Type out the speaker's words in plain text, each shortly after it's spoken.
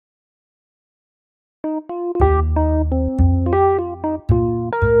Welcome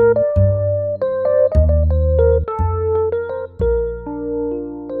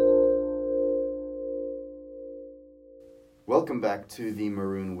back to the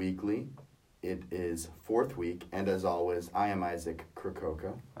Maroon Weekly. It is fourth week, and as always, I am Isaac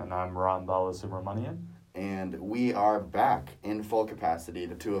Krakoka. And I'm Ron Balasubramanian. And we are back in full capacity.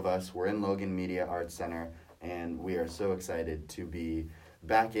 The two of us were in Logan Media Arts Center, and we are so excited to be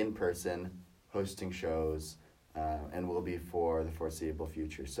back in person, hosting shows, and will be for the foreseeable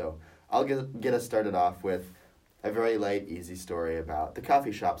future. So I'll get us started off with a very light, easy story about the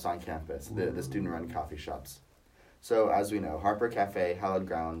coffee shops on campus, the student-run coffee shops. So, as we know, Harper Cafe, Hallowed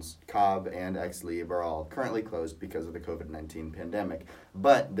Grounds, Cobb, and Ex-Lieb are all currently closed because of the COVID-19 pandemic.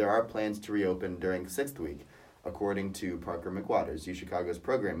 But there are plans to reopen during sixth week, according to Parker McWatters, UChicago's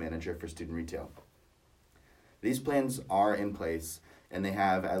program manager for student retail. These plans are in place, and they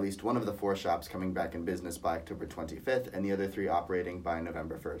have at least one of the 4 shops coming back in business by October 25th, and the other 3 operating by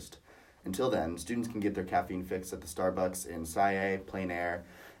November 1st. Until then, students can get their caffeine fix at the Starbucks in Salle, Plein Air,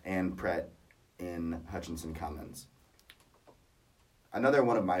 and Pret in Hutchinson Commons. Another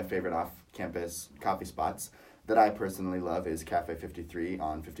one of my favorite off-campus coffee spots that I personally love is Cafe 53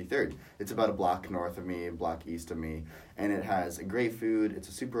 on 53rd. It's about a block north of me, a block east of me, and it has great food, it's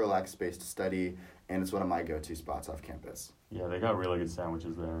a super relaxed space to study, and it's one of my go-to spots off campus. Yeah, they got really good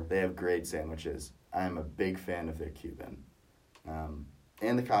sandwiches there. They have great sandwiches. I am a big fan of their Cuban. And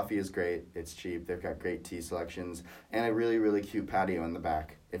the coffee is great, it's cheap, they've got great tea selections, and a really, really cute patio in the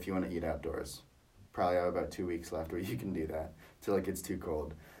back if you want to eat outdoors. Probably have about 2 weeks left where you can do that till it gets too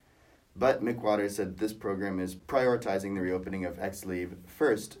cold. But McWatters said this program is prioritizing the reopening of Ex-Lieb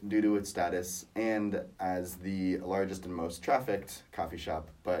first due to its status and as the largest and most trafficked coffee shop,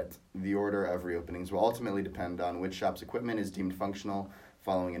 but the order of reopenings will ultimately depend on which shop's equipment is deemed functional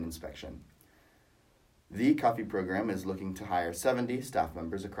following an inspection. The coffee program is looking to hire 70 staff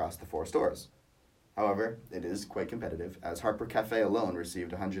members across the 4 stores. However, it is quite competitive, as Harper Cafe alone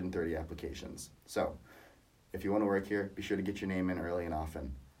received 130 applications. So, if you want to work here, be sure to get your name in early and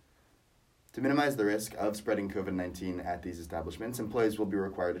often. To minimize the risk of spreading COVID-19 at these establishments, employees will be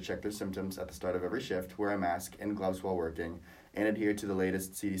required to check their symptoms at the start of every shift, wear a mask and gloves while working, and adhere to the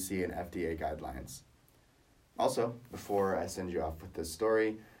latest CDC and FDA guidelines. Also, before I send you off with this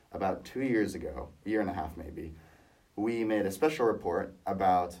story, about 2 years ago, a year and a half maybe, we made a special report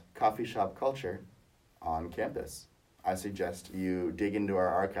about coffee shop culture on campus. I suggest you dig into our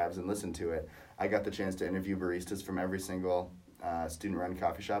archives and listen to it. I got the chance to interview baristas from every single student-run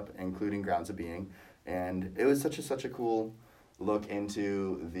coffee shop, including Grounds of Being, and it was such a cool look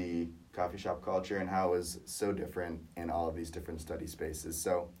into the coffee shop culture and how it was so different in all of these different study spaces.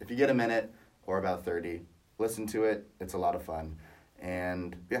 So if you get a minute, or about 30, listen to it. It's a lot of fun.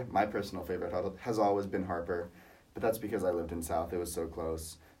 And yeah, my personal favorite has always been Harper, but that's because I lived in South. It was so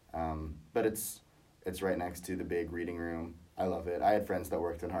close. But it's right next to the big reading room. I love it. I had friends that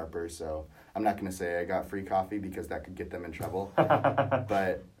worked in Harper, so I'm not going to say I got free coffee because that could get them in trouble.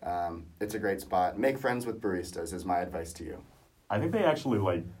 But it's a great spot. Make friends with baristas is my advice to you. I think they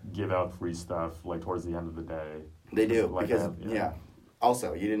actually give out free stuff towards the end of the day. They do because yeah.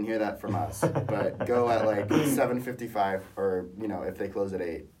 Also, you didn't hear that from us, but go at 7:55 or if they close at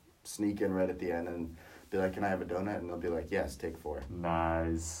 8, sneak in right at the end and be like, "Can I have a donut?" And they'll be like, "Yes, take 4."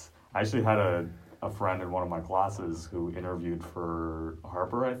 Nice. I actually had a friend in one of my classes who interviewed for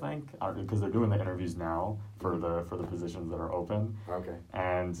Harper, I think, because they're doing the interviews now for the positions that are open. Okay.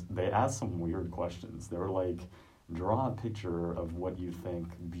 And they asked some weird questions. They were like, draw a picture of what you think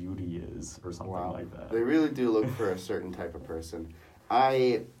beauty is or something like that. They really do look for a certain type of person.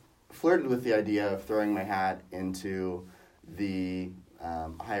 I flirted with the idea of throwing my hat into the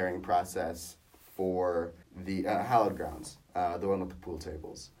hiring process for the Hallowed Grounds, the one with the pool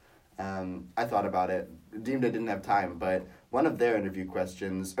tables. I thought about it, deemed I didn't have time, but one of their interview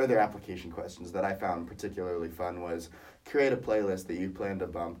questions, or their application questions that I found particularly fun was, create a playlist that you plan to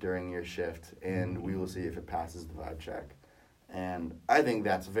bump during your shift, and we will see if it passes the vibe check. And I think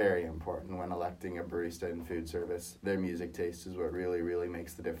that's very important when electing a barista in food service. Their music taste is what really, really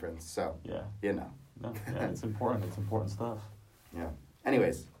makes the difference. So, yeah. No, it's important. It's important stuff. Yeah.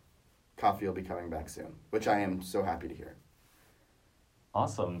 Anyways, coffee will be coming back soon, which I am so happy to hear.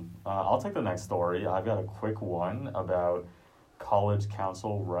 Awesome. I'll take the next story. I've got a quick one about college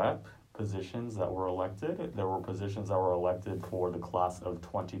council rep positions that were elected. There were positions that were elected for the class of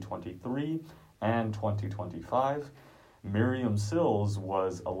 2023 and 2025. Miriam Sills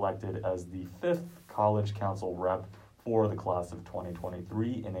was elected as the 5th college council rep for the class of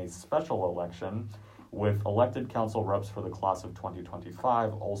 2023 in a special election, with elected council reps for the class of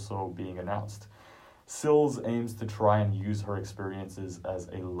 2025 also being announced. Sills aims to try and use her experiences as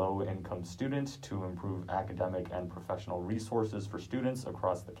a low-income student to improve academic and professional resources for students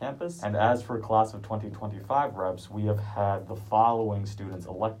across the campus. And as for class of 2025 reps, we have had the following students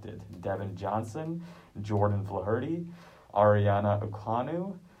elected: Devin Johnson, Jordan Flaherty, Ariana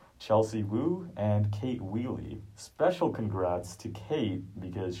Okanu, Chelsea Wu, and Kate Wheely. Special congrats to Kate,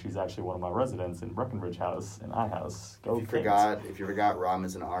 because she's actually one of my residents in Breckenridge House and iHouse. Go If you forgot Ram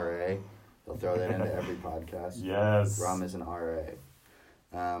is an RA, they'll throw that into every podcast. Yes. Ram is an RA.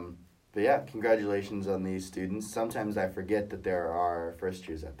 But yeah, congratulations on these students. Sometimes I forget that there are first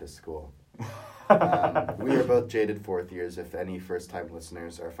years at this school. We are both jaded fourth years. If any first-time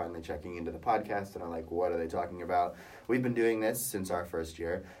listeners are finally checking into the podcast and are like, what are they talking about? We've been doing this since our first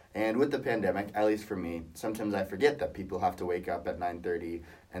year. And with the pandemic, at least for me, sometimes I forget that people have to wake up at 9:30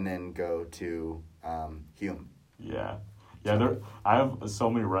 and then go to Hume. Yeah. Yeah, I have so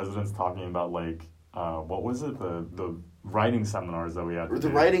many residents talking about, like, what was it? The writing seminars that we had. The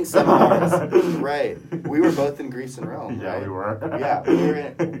writing seminars, right. We were both in Greece and Rome, yeah, right? we were. Yeah, we were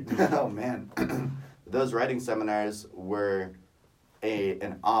in, oh man. Those writing seminars were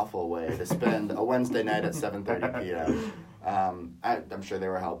an awful way to spend a Wednesday night at 7:30 p.m. I'm sure they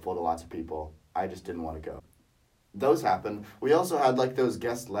were helpful to lots of people. I just didn't want to go. Those happened. We also had like those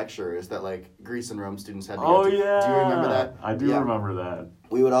guest lecturers that like Greece and Rome students had to Oh, go to. yeah. Do you remember that? I do remember that.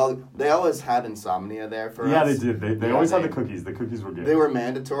 They always had insomnia there for us. Yeah, they did. They always had the cookies. The cookies were good. They were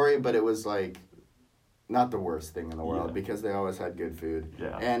mandatory, but it was like not the worst thing in the world, Yeah. because they always had good food.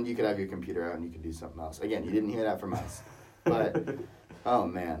 Yeah. And you could have your computer out and you could do something else. Again, you didn't hear that from us. But, oh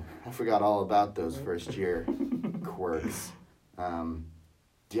man, I forgot all about those first year quirks.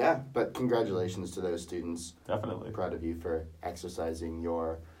 Yeah, but congratulations to those students. Definitely. Proud of you for exercising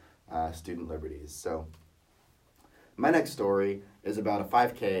your student liberties. So, my next story is about a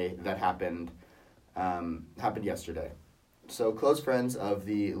 5K that happened yesterday. So, close friends of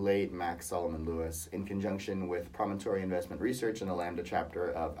the late Max Solomon Lewis, in conjunction with Promontory Investment Research and the Lambda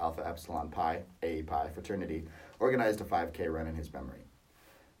chapter of Alpha Epsilon Pi, A Pi fraternity, organized a 5K run in his memory.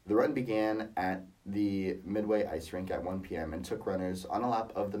 The run began at the Midway Ice Rink at 1 p.m. and took runners on a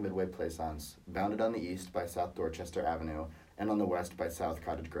lap of the Midway Plaisance, bounded on the east by South Dorchester Avenue and on the west by South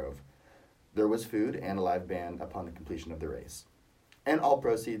Cottage Grove. There was food and a live band upon the completion of the race. And all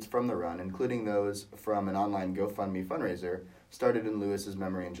proceeds from the run, including those from an online GoFundMe fundraiser started in Lewis's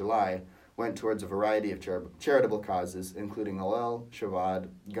memory in July, went towards a variety of charitable causes, including Hillel, Shabbat,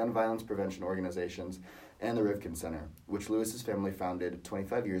 gun violence prevention organizations, and the Rivkin Center, which Lewis's family founded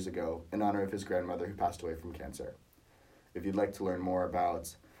 25 years ago in honor of his grandmother who passed away from cancer. If you'd like to learn more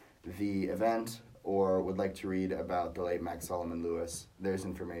about the event or would like to read about the late Max Solomon Lewis, there's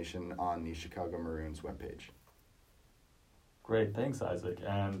information on the Chicago Maroons webpage. Great, thanks, Isaac.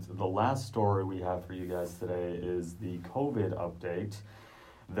 And the last story we have for you guys today is the COVID update.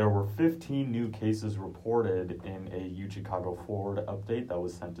 There were 15 new cases reported in a UChicago Forward update that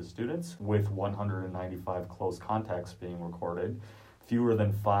was sent to students, with 195 close contacts being recorded. Fewer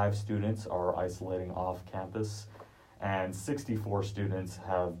than 5 students are isolating off campus, and 64 students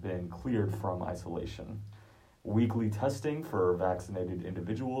have been cleared from isolation. Weekly testing for vaccinated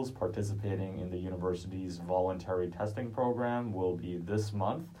individuals participating in the university's voluntary testing program will be this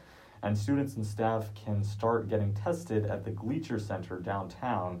month, and students and staff can start getting tested at the Gleacher Center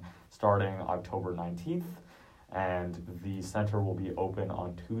downtown starting October 19th, and the center will be open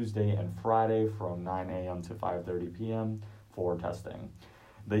on Tuesday and Friday from 9 a.m. to 5:30 p.m. for testing.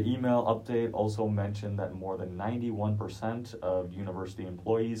 The email update also mentioned that more than 91% of university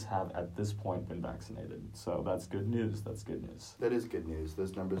employees have at this point been vaccinated. So that's good news. That's good news. That is good news.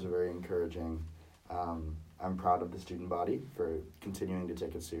 Those numbers are very encouraging. I'm proud of the student body for continuing to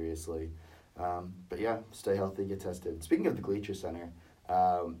take it seriously. But yeah, stay healthy, get tested. Speaking of the Gleacher Center,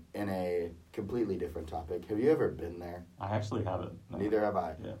 in a completely different topic, have you ever been there? I actually haven't. No. Neither have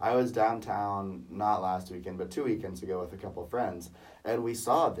I. Yeah. I was downtown, not last weekend, but 2 weekends ago with a couple of friends, and we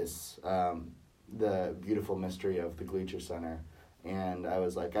saw this, the beautiful mystery of the Gleacher Center, and I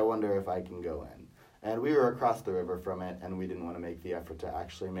was like, I wonder if I can go in. And we were across the river from it, and we didn't want to make the effort to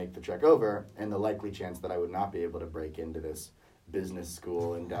actually make the trek over, and the likely chance that I would not be able to break into this business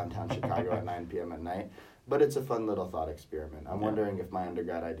school in downtown Chicago at 9 p.m. at night. But it's a fun little thought experiment. I'm wondering if my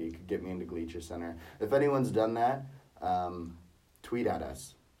undergrad ID could get me into Gleacher Center. If anyone's done that, tweet at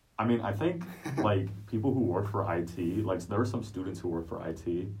us. I mean, I think, like, people who work for IT, like, there are some students who work for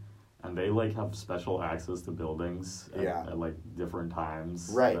IT, and they, like, have special access to buildings at like, different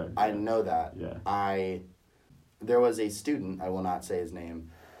times. Right, But, I know that. Yeah. There was a student, I will not say his name,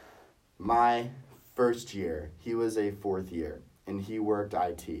 my first year, he was a fourth year, and he worked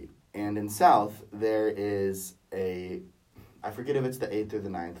IT. And in South, there is I forget if it's the 8th or the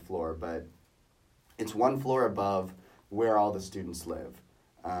 9th floor, but it's one floor above where all the students live.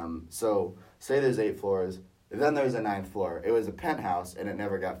 So say there's 8 floors, then there's a 9th floor. It was a penthouse, and it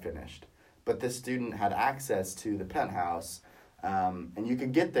never got finished. But this student had access to the penthouse, and you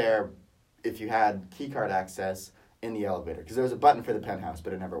could get there if you had key card access in the elevator, because there was a button for the penthouse,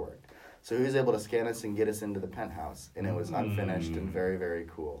 but it never worked. So he was able to scan us and get us into the penthouse, and it was unfinished and very, very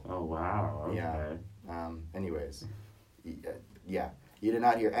cool. Oh, wow. Okay. Yeah. Anyways, yeah. You did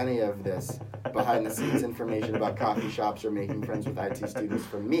not hear any of this behind-the-scenes information about coffee shops or making friends with IT students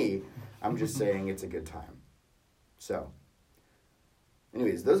from me. I'm just saying it's a good time. So,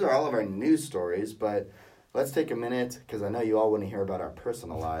 anyways, those are all of our news stories, but let's take a minute, because I know you all want to hear about our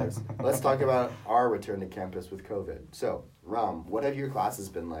personal lives. Let's talk about our return to campus with COVID. So, Ram, what have your classes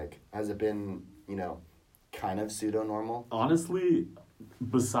been like? Has it been, kind of pseudo-normal? Honestly,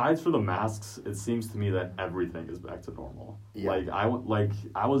 besides for the masks, it seems to me that everything is back to normal. Yeah.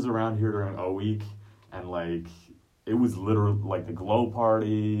 I was around here during O week, and it was literally the Glow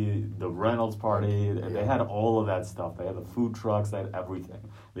party, the Reynolds party. Yeah. They had all of that stuff. They had the food trucks. They had everything.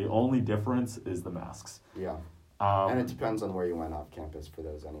 The only difference is the masks. Yeah. And it depends on where you went off campus for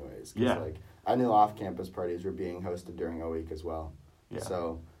those anyways. 'Cause, Yeah. I knew off-campus parties were being hosted during O week as well. Yeah.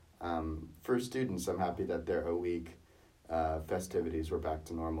 So for students, I'm happy that their O week festivities were back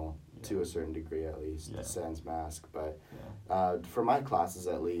to normal, to a certain degree at least, sans mask. But for my classes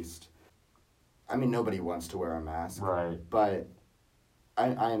at least, nobody wants to wear a mask. Right. But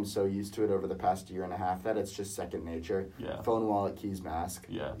I am so used to it over the past year and a half that it's just second nature. Yeah. Phone, wallet, keys, mask.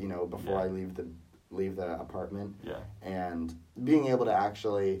 Yeah. Before I leave the apartment. Yeah. And being able to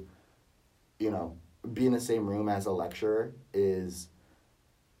actually, be in the same room as a lecturer is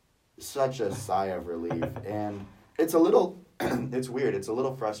such a sigh of relief. And it's a little, it's weird. It's a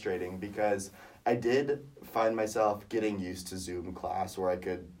little frustrating because I did find myself getting used to Zoom class where I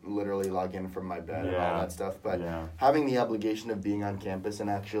could literally log in from my bed and all that stuff. But having the obligation of being on campus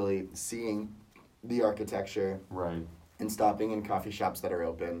and actually seeing the architecture, right, and stopping in coffee shops that are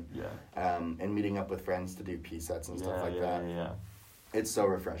open, and meeting up with friends to do P-sets and stuff like that. It's so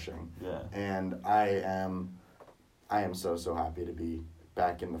refreshing. Yeah. And I am so happy to be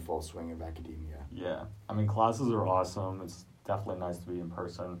back in the full swing of academia. Yeah. Classes are awesome. It's definitely nice to be in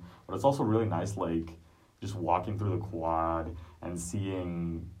person, but it's also really nice, just walking through the quad and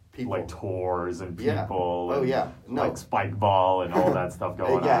seeing people, tours and people. Oh, yeah. No. Spike ball and all that stuff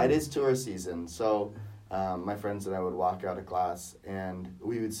going on. Yeah, it is tour season. So my friends and I would walk out of class and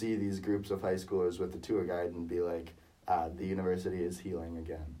we would see these groups of high schoolers with the tour guide and be like, the university is healing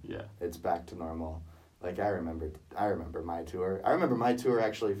again. Yeah. It's back to normal. I remember my tour. I remember my tour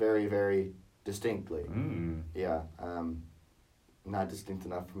actually very, very distinctly. Yeah. Not distinct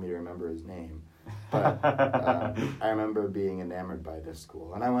enough for me to remember his name. But I remember being enamored by this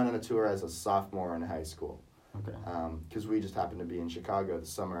school. And I went on a tour as a sophomore in high school. Okay. Because we just happened to be in Chicago the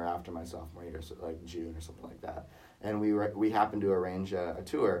summer after my sophomore year, so June or something like that. And we happened to arrange a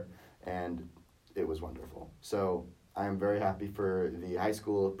tour, and it was wonderful. So I am very happy for the high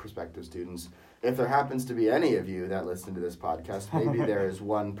school prospective students. If there happens to be any of you that listen to this podcast, maybe there is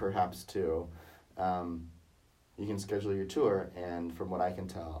one, perhaps two, you can schedule your tour, and from what I can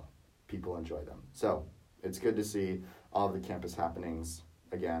tell, people enjoy them. So it's good to see all of the campus happenings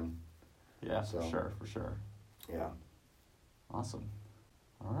again. Yeah, for sure. Yeah. Awesome.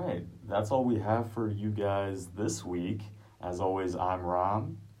 All right, that's all we have for you guys this week. As always, I'm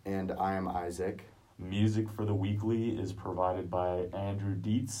Ram. And I am Isaac. Music for the weekly is provided by Andrew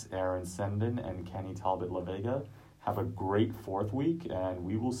Dietz, Aaron Senden, and Kenny Talbot LaVega. Have a great 4th week, and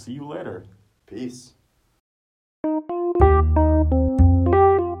we will see you later. Peace.